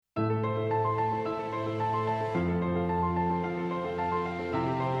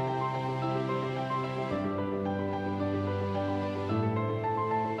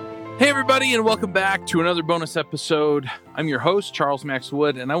everybody, and welcome back to another bonus episode. I'm your host, Charles Max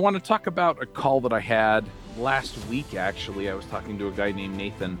Wood, and I want to talk about a call that I had last week, actually. I was talking to a guy named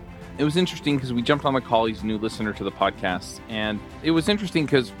Nathan. It was interesting because we jumped on the call. He's a new listener to the podcast, and it was interesting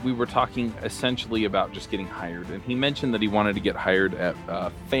because we were talking essentially about just getting hired, and he mentioned that he wanted to get hired at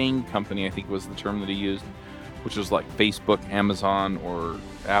a FANG company, I think was the term that he used, which was like Facebook, Amazon, or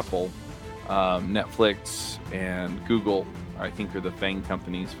Apple, Netflix, and Google. I think are the FANG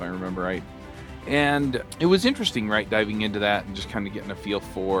companies, if I remember right. And it was interesting, right, diving into that and just kind of getting a feel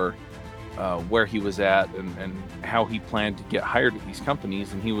for where he was at and how he planned to get hired at these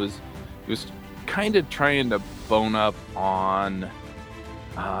companies. And he was kind of trying to bone up on,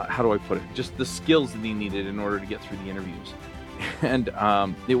 how do I put it, just the skills that he needed in order to get through the interviews. And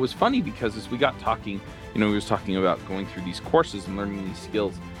it was funny because as we got talking, he was talking about going through these courses and learning these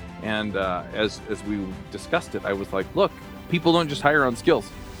skills. And as we discussed it, I was like, look, people don't just hire on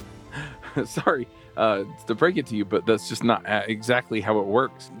skills. Sorry to break it to you, but that's just not exactly how it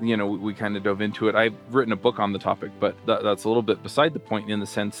works. We kind of dove into it. I've written a book on the topic, but that's a little bit beside the point in the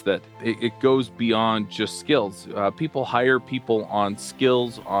sense that it goes beyond just skills. People hire people on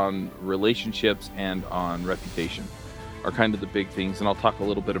skills, on relationships, and on reputation are kind of the big things. And I'll talk a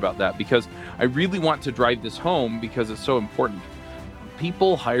little bit about that because I really want to drive this home because it's so important.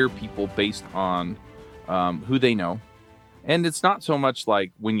 People hire people based on who they know. And it's not so much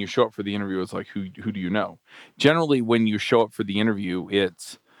like when you show up for the interview, it's like, who do you know? Generally, when you show up for the interview,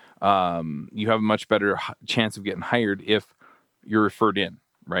 it's you have a much better chance of getting hired if you're referred in,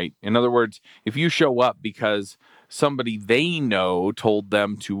 right? In other words, if you show up because somebody they know told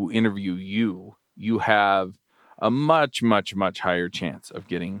them to interview you, you have a much, much, much higher chance of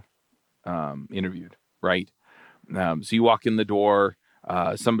getting interviewed, right? So you walk in the door,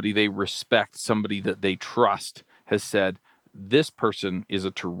 somebody they respect, somebody that they trust has said, this person is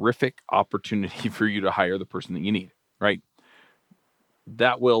a terrific opportunity for you to hire the person that you need, right?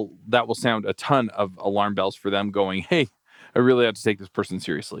 That will sound a ton of alarm bells for them going, hey, I really have to take this person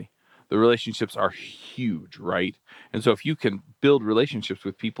seriously. The relationships are huge, right? And so if you can build relationships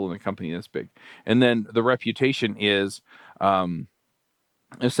with people in a company that's big, and then the reputation is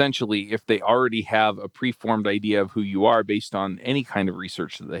essentially if they already have a preformed idea of who you are based on any kind of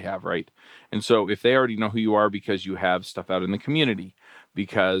research that they have, right? And so if they already know who you are because you have stuff out in the community,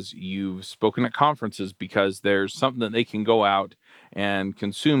 because you've spoken at conferences, because there's something that they can go out and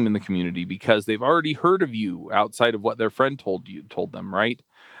consume in the community, because they've already heard of you outside of what their friend told them, right?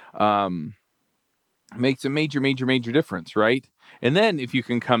 Makes a major, major, major difference, right? And then if you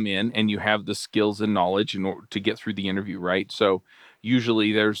can come in and you have the skills and knowledge in order to get through the interview, right? So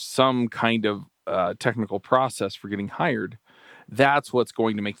usually there's some kind of technical process for getting hired. That's what's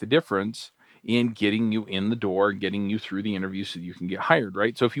going to make the difference in getting you in the door, getting you through the interview so you can get hired,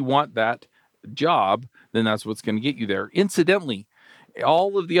 right? So if you want that job, then that's what's going to get you there. Incidentally,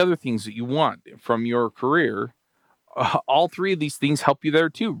 all of the other things that you want from your career, all three of these things help you there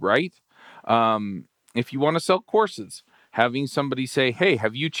too, right? If you want to sell courses, having somebody say, hey,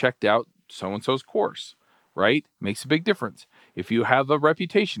 have you checked out so-and-so's course, right? Makes a big difference. If you have a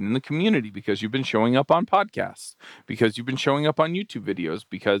reputation in the community because you've been showing up on podcasts, because you've been showing up on YouTube videos,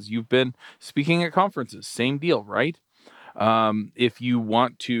 because you've been speaking at conferences, same deal, right? If you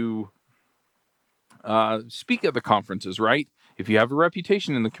want to speak at the conferences, right? If you have a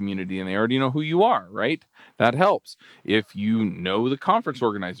reputation in the community and they already know who you are, right? That helps. If you know the conference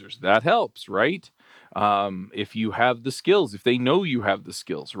organizers, that helps, right? If you have the skills, if they know you have the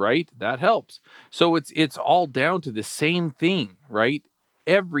skills, right? That helps. So it's all down to the same thing, right?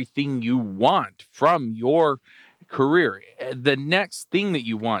 Everything you want from your career, the next thing that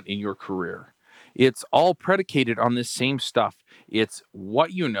you want in your career, it's all predicated on this same stuff. It's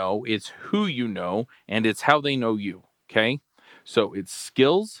what you know, it's who you know, and it's how they know you, okay? So it's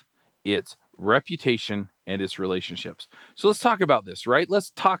skills, it's reputation, and it's relationships. So let's talk about this, right?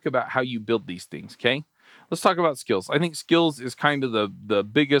 Let's talk about how you build these things, okay? Let's talk about skills. I think skills is kind of the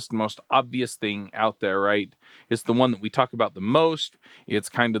biggest, most obvious thing out there, right? It's the one that we talk about the most. It's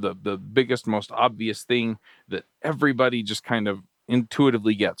kind of the biggest, most obvious thing that everybody just kind of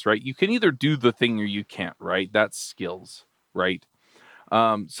intuitively gets, right? You can either do the thing or you can't, right? That's skills, right?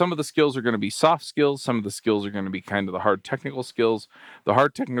 Some of the skills are going to be soft skills. Some of the skills are going to be kind of the hard technical skills. The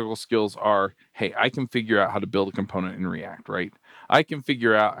hard technical skills are, hey, I can figure out how to build a component in React, right? I can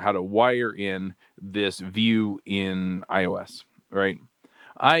figure out how to wire in this view in iOS, right?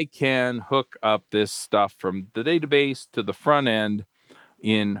 I can hook up this stuff from the database to the front end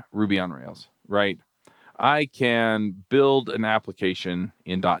in Ruby on Rails, right? I can build an application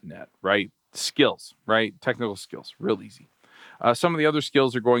in .NET, right? Skills, right? Technical skills, real easy. Some of the other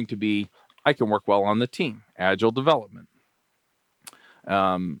skills are going to be, I can work well on the team, agile development.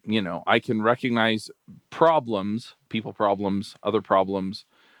 I can recognize problems, people problems, other problems,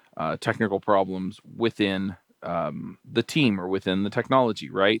 technical problems within the team or within the technology,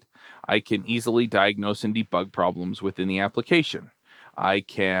 right? I can easily diagnose and debug problems within the application. I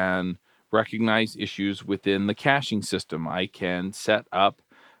can recognize issues within the caching system. I can set up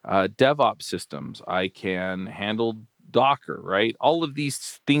DevOps systems. I can handle Docker, right? All of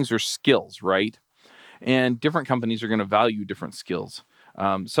these things are skills, right? And different companies are going to value different skills.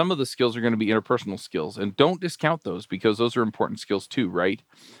 Some of the skills are going to be interpersonal skills, and don't discount those because those are important skills too, right?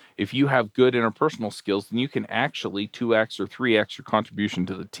 If you have good interpersonal skills, then you can actually 2x or 3x your contribution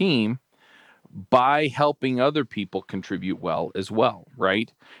to the team by helping other people contribute well as well,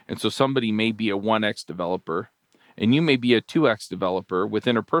 right? And so somebody may be a 1x developer and you may be a 2x developer with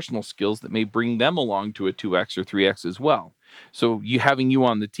interpersonal skills that may bring them along to a 2x or 3x as well. So having you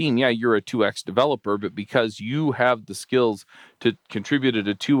on the team, yeah, you're a 2x developer, but because you have the skills to contribute at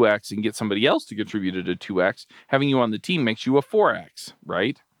a 2x and get somebody else to contribute at a 2x, having you on the team makes you a 4x,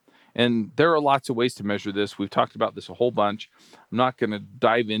 right? And there are lots of ways to measure this. We've talked about this a whole bunch. I'm not going to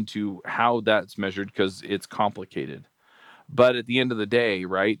dive into how that's measured because it's complicated. But at the end of the day,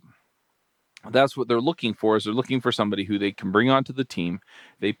 right, that's what they're looking for, is they're looking for somebody who they can bring onto the team.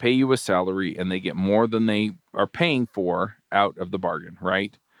 They pay you a salary and they get more than they are paying for out of the bargain,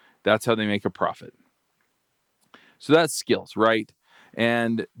 right? That's how they make a profit. So that's skills, right?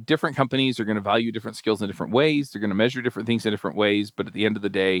 And different companies are going to value different skills in different ways. They're going to measure different things in different ways. But at the end of the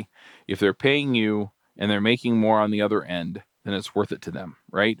day, if they're paying you and they're making more on the other end, then it's worth it to them,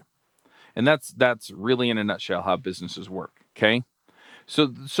 right? And that's really in a nutshell how businesses work. Okay. So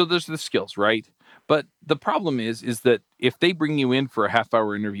there's the skills, right? But the problem is that if they bring you in for a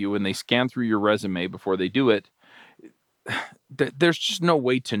half-hour interview and they scan through your resume before they do it, there's just no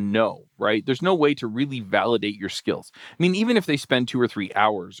way to know, right? There's no way to really validate your skills. I mean, even if they spend 2 or 3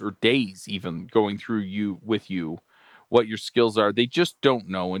 hours or days even going through with you what your skills are, they just don't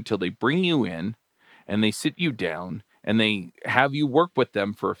know until they bring you in and they sit you down and they have you work with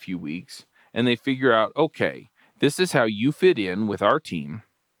them for a few weeks and they figure out, okay, this is how you fit in with our team.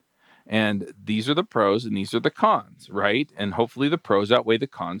 And these are the pros and these are the cons, right? And hopefully the pros outweigh the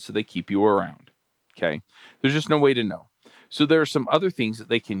cons so they keep you around. Okay. There's just no way to know. So there are some other things that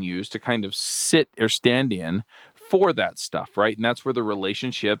they can use to kind of sit or stand in for that stuff, right? And that's where the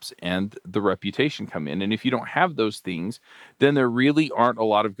relationships and the reputation come in. And if you don't have those things, then there really aren't a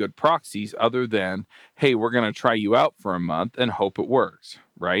lot of good proxies other than, hey, we're going to try you out for a month and hope it works,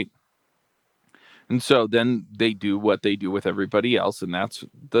 right? And so then they do what they do with everybody else, and that's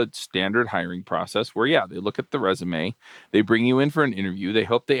the standard hiring process where, yeah, they look at the resume, they bring you in for an interview, they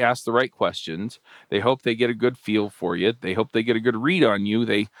hope they ask the right questions, they hope they get a good feel for you, they hope they get a good read on you,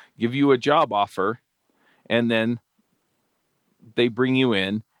 they give you a job offer, and then they bring you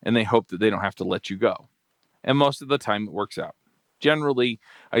in and they hope that they don't have to let you go. And most of the time it works out. Generally,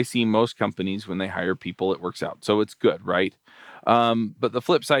 I see most companies when they hire people, it works out. So it's good, right? But the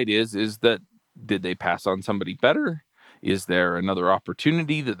flip side is that did they pass on somebody better? Is there another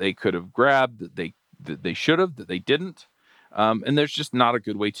opportunity that they could have grabbed that they should have, that they didn't? And there's just not a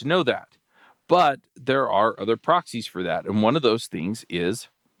good way to know that. But there are other proxies for that. And one of those things is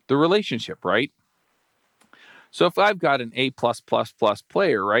the relationship, right? So if I've got an A++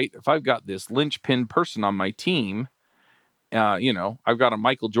 player, right? If I've got this linchpin person on my team, I've got a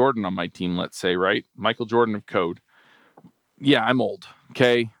Michael Jordan on my team, let's say, right? Michael Jordan of code. Yeah, I'm old.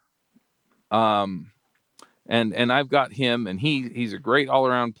 Okay. And I've got him, and he's a great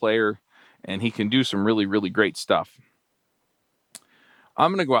all-around player, and he can do some really, really great stuff.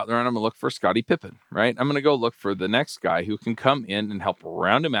 I'm going to go out there and I'm going to look for Scottie Pippen, right? I'm going to go look for the next guy who can come in and help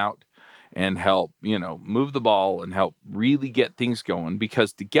round him out and help, move the ball and help really get things going,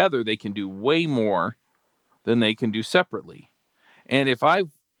 because together they can do way more than they can do separately. And if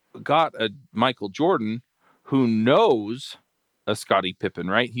I've got a Michael Jordan who knows a Scottie Pippen,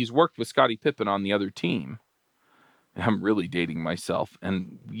 right? He's worked with Scottie Pippen on the other team. I'm really dating myself,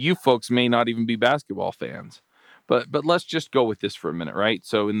 and you folks may not even be basketball fans, but let's just go with this for a minute, right?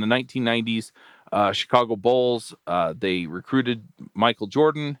 So in the 1990s, Chicago Bulls, they recruited Michael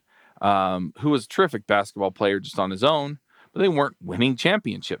Jordan, who was a terrific basketball player just on his own, but they weren't winning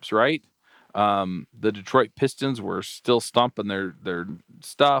championships, right? The Detroit Pistons were still stomping their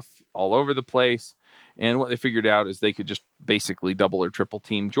stuff all over the place. And what they figured out is they could just basically double or triple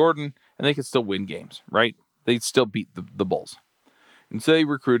team Jordan and they could still win games, right? They'd still beat the Bulls. And so they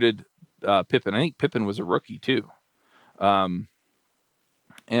recruited Pippen. I think Pippen was a rookie too. And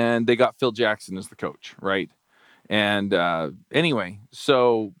they got Phil Jackson as the coach, right? And anyway,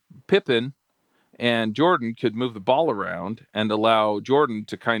 so Pippen and Jordan could move the ball around and allow Jordan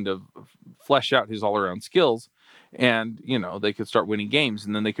to kind of flesh out his all-around skills. And, they could start winning games,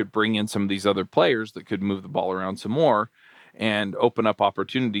 and then they could bring in some of these other players that could move the ball around some more and open up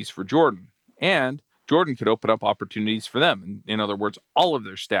opportunities for Jordan. And Jordan could open up opportunities for them. In other words, all of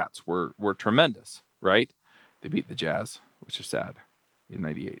their stats were tremendous, right? They beat the Jazz, which is sad, in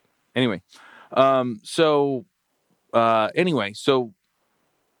 98. Anyway, so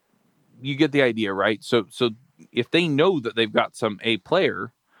you get the idea, right? So if they know that they've got some A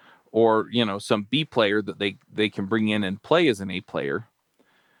player or, some B player that they can bring in and play as an A player,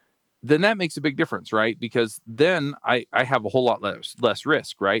 then that makes a big difference, right? Because then I have a whole lot less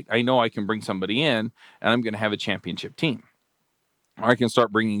risk, right? I know I can bring somebody in and I'm going to have a championship team. Or I can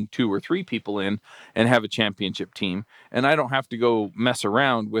start bringing 2 or 3 people in and have a championship team. And I don't have to go mess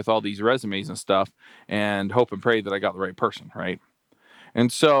around with all these resumes and stuff and hope and pray that I got the right person, right?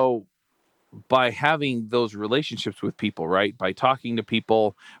 And so by having those relationships with people, right? By talking to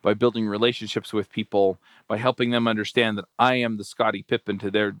people, by building relationships with people, by helping them understand that I am the Scottie Pippen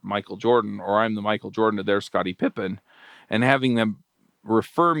to their Michael Jordan, or I'm the Michael Jordan to their Scottie Pippen, and having them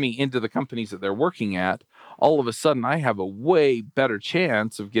refer me into the companies that they're working at, all of a sudden I have a way better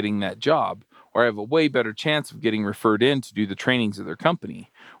chance of getting that job, or I have a way better chance of getting referred in to do the trainings of their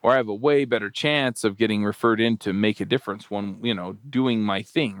company, or I have a way better chance of getting referred in to make a difference when, doing my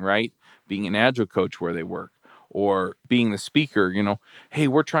thing, right? Being an agile coach where they work, or being the speaker, hey,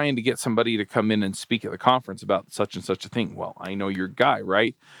 we're trying to get somebody to come in and speak at the conference about such and such a thing. Well, I know your guy,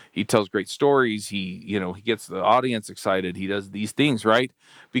 right? He tells great stories. He gets the audience excited. He does these things, right?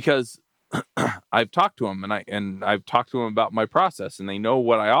 Because I've talked to him and I've talked to him about my process, and they know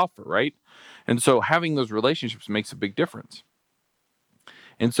what I offer, right? And so having those relationships makes a big difference.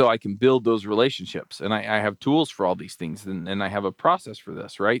 And so I can build those relationships, and I have tools for all these things, and I have a process for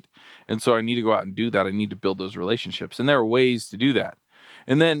this, right? And so I need to go out and do that. I need to build those relationships, and there are ways to do that.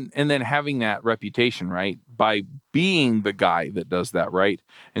 And then having that reputation, right? By being the guy that does that, right?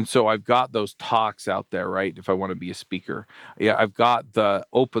 And so I've got those talks out there, right? If I want to be a speaker, yeah, I've got the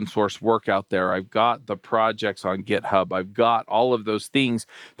open source work out there. I've got the projects on GitHub. I've got all of those things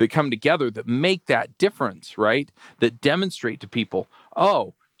that come together that make that difference, right? That demonstrate to people,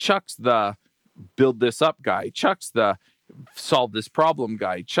 oh, Chuck's the build this up guy. Chuck's the solve this problem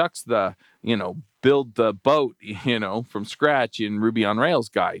guy. Chuck's the, build the boat, from scratch in Ruby on Rails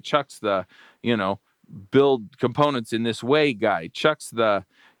guy. Chuck's the, build components in this way guy. Chuck's the,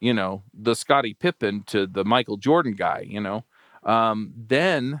 the Scottie Pippen to the Michael Jordan guy,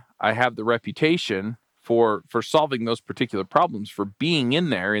 then I have the reputation for solving those particular problems, for being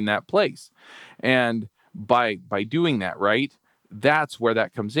in there in that place. And by doing that, right, that's where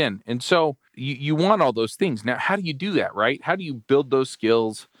that comes in. And so you want all those things. Now, how do you do that, right? How do you build those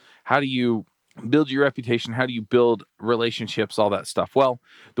skills? How do you build your reputation? How do you build relationships, all that stuff? Well,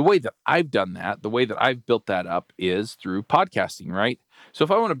 the way that I've done that, the way that I've built that up is through podcasting, right? So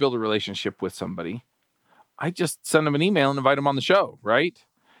if I want to build a relationship with somebody, I just send them an email and invite them on the show, right?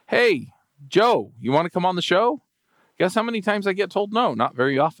 Hey, Joe, you want to come on the show? Guess how many times I get told no? Not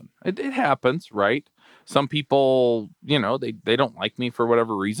very often. It happens, right? Some people, they don't like me for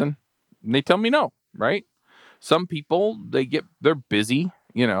whatever reason. And they tell me no, right? Some people, they're busy,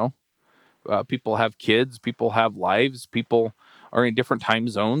 people have kids, people have lives, people are in different time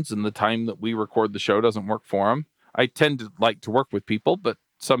zones, and the time that we record the show doesn't work for them. I tend to like to work with people, but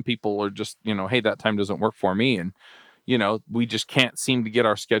some people are just, hey, that time doesn't work for me. And, we just can't seem to get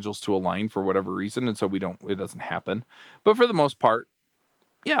our schedules to align for whatever reason. And so it doesn't happen. But for the most part,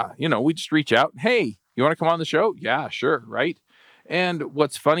 yeah, we just reach out. Hey, you want to come on the show? Yeah, sure. Right. And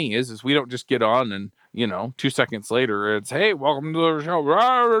what's funny is we don't just get on and, 2 seconds later, it's, hey, welcome to the show.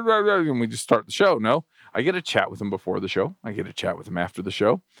 And we just start the show. No, I get a chat with them before the show. I get a chat with them after the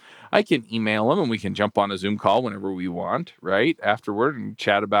show. I can email them and we can jump on a Zoom call whenever we want, right? Afterward, and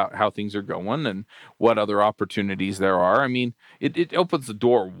chat about how things are going and what other opportunities there are. I mean, it opens the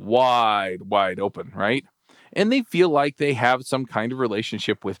door wide open, right? And they feel like they have some kind of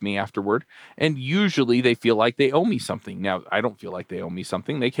relationship with me afterward. And usually they feel like they owe me something. Now, I don't feel like they owe me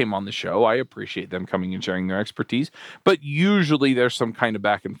something. They came on the show. I appreciate them coming and sharing their expertise. But usually there's some kind of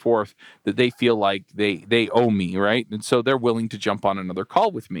back and forth that they feel like they owe me, right? And so they're willing to jump on another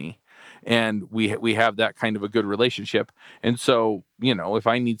call with me. And we have that kind of a good relationship. And so, if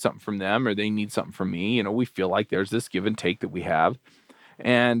I need something from them or they need something from me, we feel like there's this give and take that we have.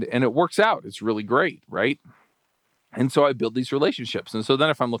 And it works out. It's really great, right? And so I build these relationships. And so then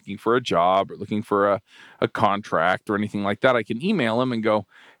if I'm looking for a job or looking for a contract or anything like that, I can email them and go,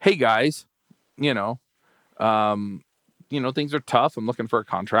 hey guys, Things are tough. I'm looking for a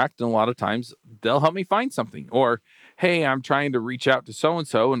contract, and a lot of times they'll help me find something. Or, hey, I'm trying to reach out to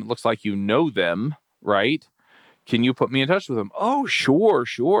so-and-so, and it looks like you know them, right? Can you put me in touch with them? Oh, sure.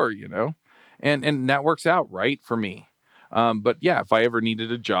 And that works out right for me. But yeah, if I ever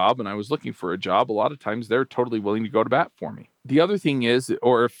needed a job and I was looking for a job, a lot of times they're totally willing to go to bat for me. The other thing is,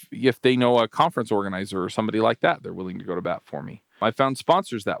 or if they know a conference organizer or somebody like that, they're willing to go to bat for me. I found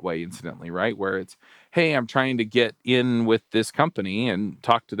sponsors that way, incidentally, right? Where it's, hey, I'm trying to get in with this company and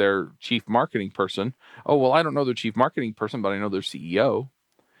talk to their chief marketing person. Oh, well, I don't know their chief marketing person, but I know their CEO.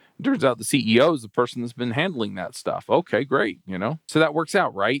 Turns out the CEO is the person that's been handling that stuff. Okay, great. So that works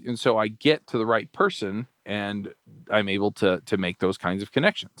out, right? And so I get to the right person and I'm able to make those kinds of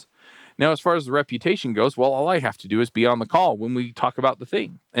connections. Now, as far as the reputation goes, well, all I have to do is be on the call when we talk about the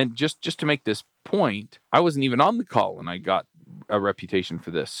thing. And just to make this point, I wasn't even on the call and I got a reputation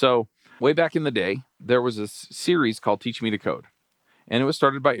for this. So way back in the day, there was a series called Teach Me to Code. And it was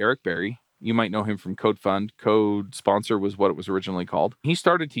started by Eric Berry. You might know him from Code Fund. Code Sponsor was what it was originally called. He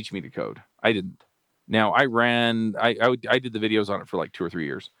started Teach Me to Code. I didn't. Now, I did the videos on it for like 2 or 3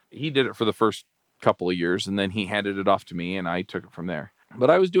 years. He did it for the first couple of years, and then he handed it off to me, and I took it from there.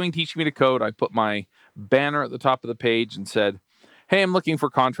 But I was doing Teach Me to Code. I put my banner at the top of the page and said, hey, I'm looking for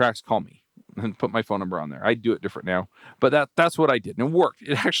contracts. Call me. And put my phone number on there. I do it different now. But that's what I did. And it worked.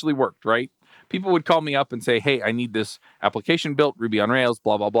 It actually worked, right? People would call me up and say, hey, I need this application built, Ruby on Rails,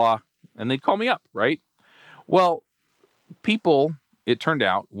 blah, blah, blah. And they'd call me up, right? Well, people, it turned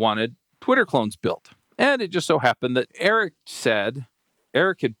out, wanted Twitter clones built. And it just so happened that Eric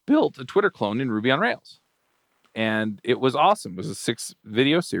had built a Twitter clone in Ruby on Rails. And it was awesome. It was a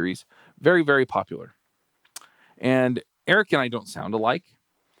 6-video series, very, very popular. And Eric and I don't sound alike.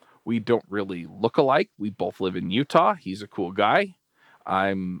 We don't really look alike. We both live in Utah. He's a cool guy.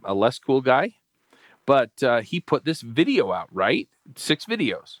 I'm a less cool guy. But he put this video out, right? 6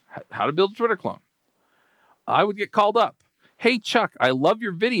 videos, how to build a Twitter clone. I would get called up. Hey, Chuck, I love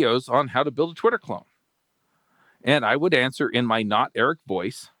your videos on how to build a Twitter clone. And I would answer in my not Eric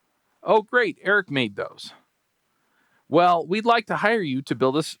voice. Oh, great. Eric made those. Well, we'd like to hire you to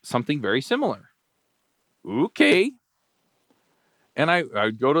build us something very similar. Okay. And I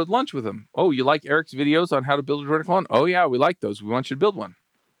would go to lunch with him. Oh, you like Eric's videos on how to build a Twitter clone? Oh, yeah, we like those. We want you to build one.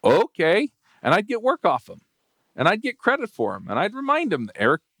 Okay. And I'd get work off him. And I'd get credit for him. And I'd remind him that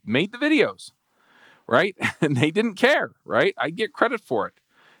Eric made the videos, right? And they didn't care, right? I'd get credit for it.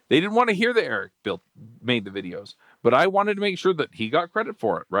 They didn't want to hear that Eric made the videos. But I wanted to make sure that he got credit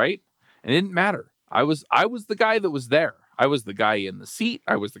for it, right? And it didn't matter. I was the guy that was there. I was the guy in the seat.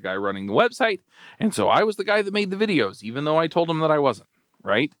 I was the guy running the website. And so I was the guy that made the videos, even though I told him that I wasn't,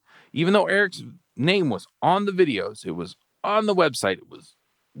 right? Even though Eric's name was on the videos, it was on the website. It was,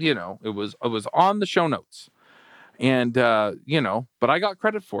 it was on the show notes. And, but I got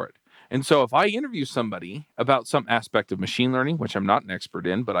credit for it. And so if I interview somebody about some aspect of machine learning, which I'm not an expert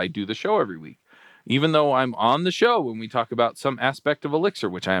in, but I do the show every week, even though I'm on the show when we talk about some aspect of Elixir,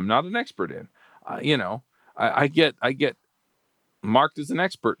 which I am not an expert in, I get marked as an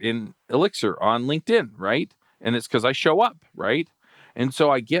expert in Elixir on LinkedIn, right? And it's because I show up, right? And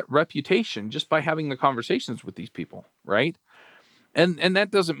so I get reputation just by having the conversations with these people, right? And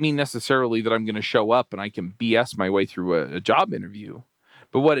that doesn't mean necessarily that I'm going to show up and I can BS my way through a job interview.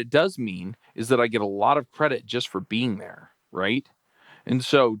 But what it does mean is that I get a lot of credit just for being there, right? And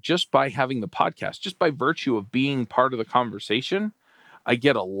so just by having the podcast, just by virtue of being part of the conversation, I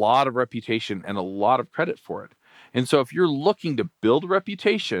get a lot of reputation and a lot of credit for it. And so if you're looking to build a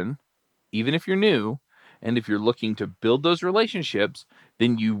reputation, even if you're new, and if you're looking to build those relationships,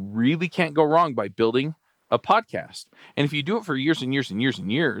 then you really can't go wrong by building a podcast. And if you do it for years and years and years and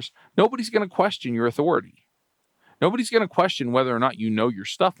years, nobody's going to question your authority. Nobody's going to question whether or not you know your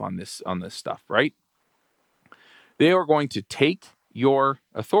stuff on this stuff, right? They are going to take your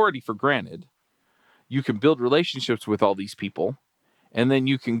authority for granted. You can build relationships with all these people, and then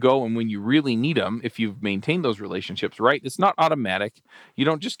you can go, and when you really need them, if you've maintained those relationships, right? It's not automatic. You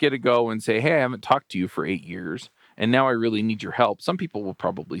don't just get to go and say, hey, I haven't talked to you for 8 years, and now I really need your help. Some people will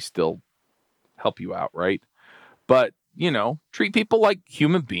probably still help you out, right? But, treat people like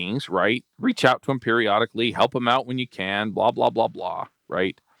human beings, right? Reach out to them periodically, help them out when you can, blah, blah, blah, blah,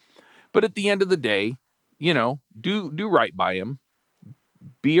 right? But at the end of the day, do right by them.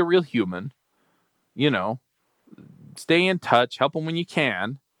 Be a real human, stay in touch, help them when you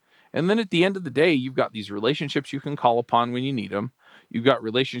can. And then at the end of the day, you've got these relationships you can call upon when you need them. You've got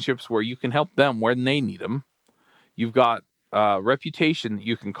relationships where you can help them when they need them. You've got a reputation that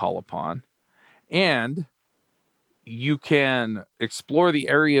you can call upon. And you can explore the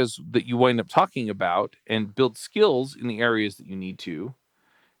areas that you wind up talking about and build skills in the areas that you need to.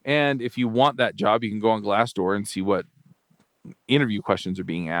 And if you want that job, you can go on Glassdoor and see what interview questions are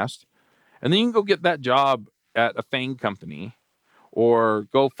being asked. And then you can go get that job at a FANG company, or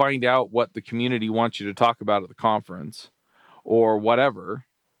go find out what the community wants you to talk about at the conference or whatever.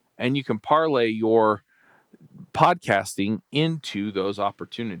 And you can parlay your podcasting into those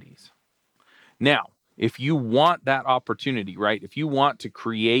opportunities. Now, if you want that opportunity, right? If you want to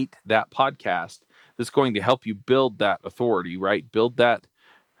create that podcast that's going to help you build that authority, right? Build that,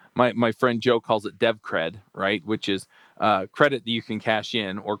 my friend Joe calls it dev cred, right? Which is credit that you can cash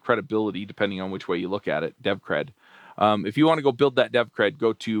in, or credibility, depending on which way you look at it, dev cred. If you want to go build that dev cred,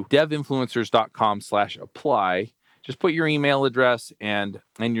 go to devinfluencers.com/apply. Just put your email address and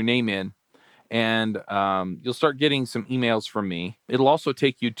your name in, and you'll start getting some emails from me. It'll also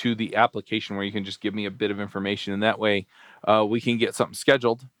take you to the application where you can just give me a bit of information, and that way we can get something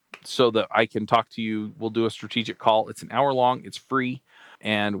scheduled so that I can talk to you. We'll do a strategic call. It's an hour long. It's free.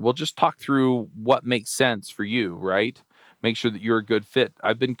 And we'll just talk through what makes sense for you, right? Make sure that you're a good fit.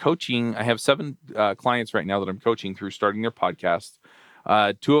 I've been coaching. I have 7 clients right now that I'm coaching through starting their podcasts.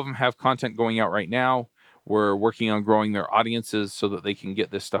 2 of them have content going out right now. We're working on growing their audiences so that they can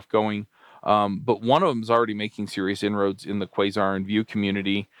get this stuff going. But one of them is already making serious inroads in the Quasar and Vue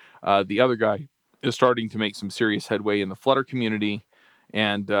community. The other guy is starting to make some serious headway in the Flutter community.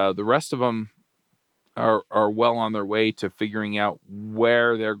 And the rest of them are well on their way to figuring out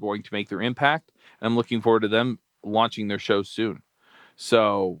where they're going to make their impact. And I'm looking forward to them launching their show soon.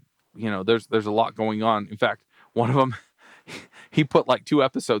 So, there's a lot going on. In fact, one of them, he put like 2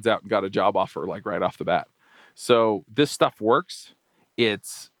 episodes out and got a job offer like right off the bat. So this stuff works.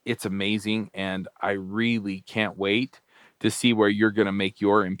 It's amazing, and I really can't wait to see where you're going to make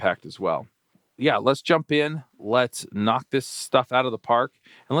your impact as well. Yeah, let's jump in. Let's knock this stuff out of the park,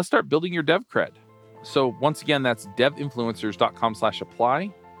 and let's start building your dev cred. So once again, that's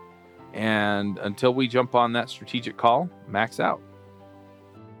devinfluencers.com/apply. And until we jump on that strategic call, max out.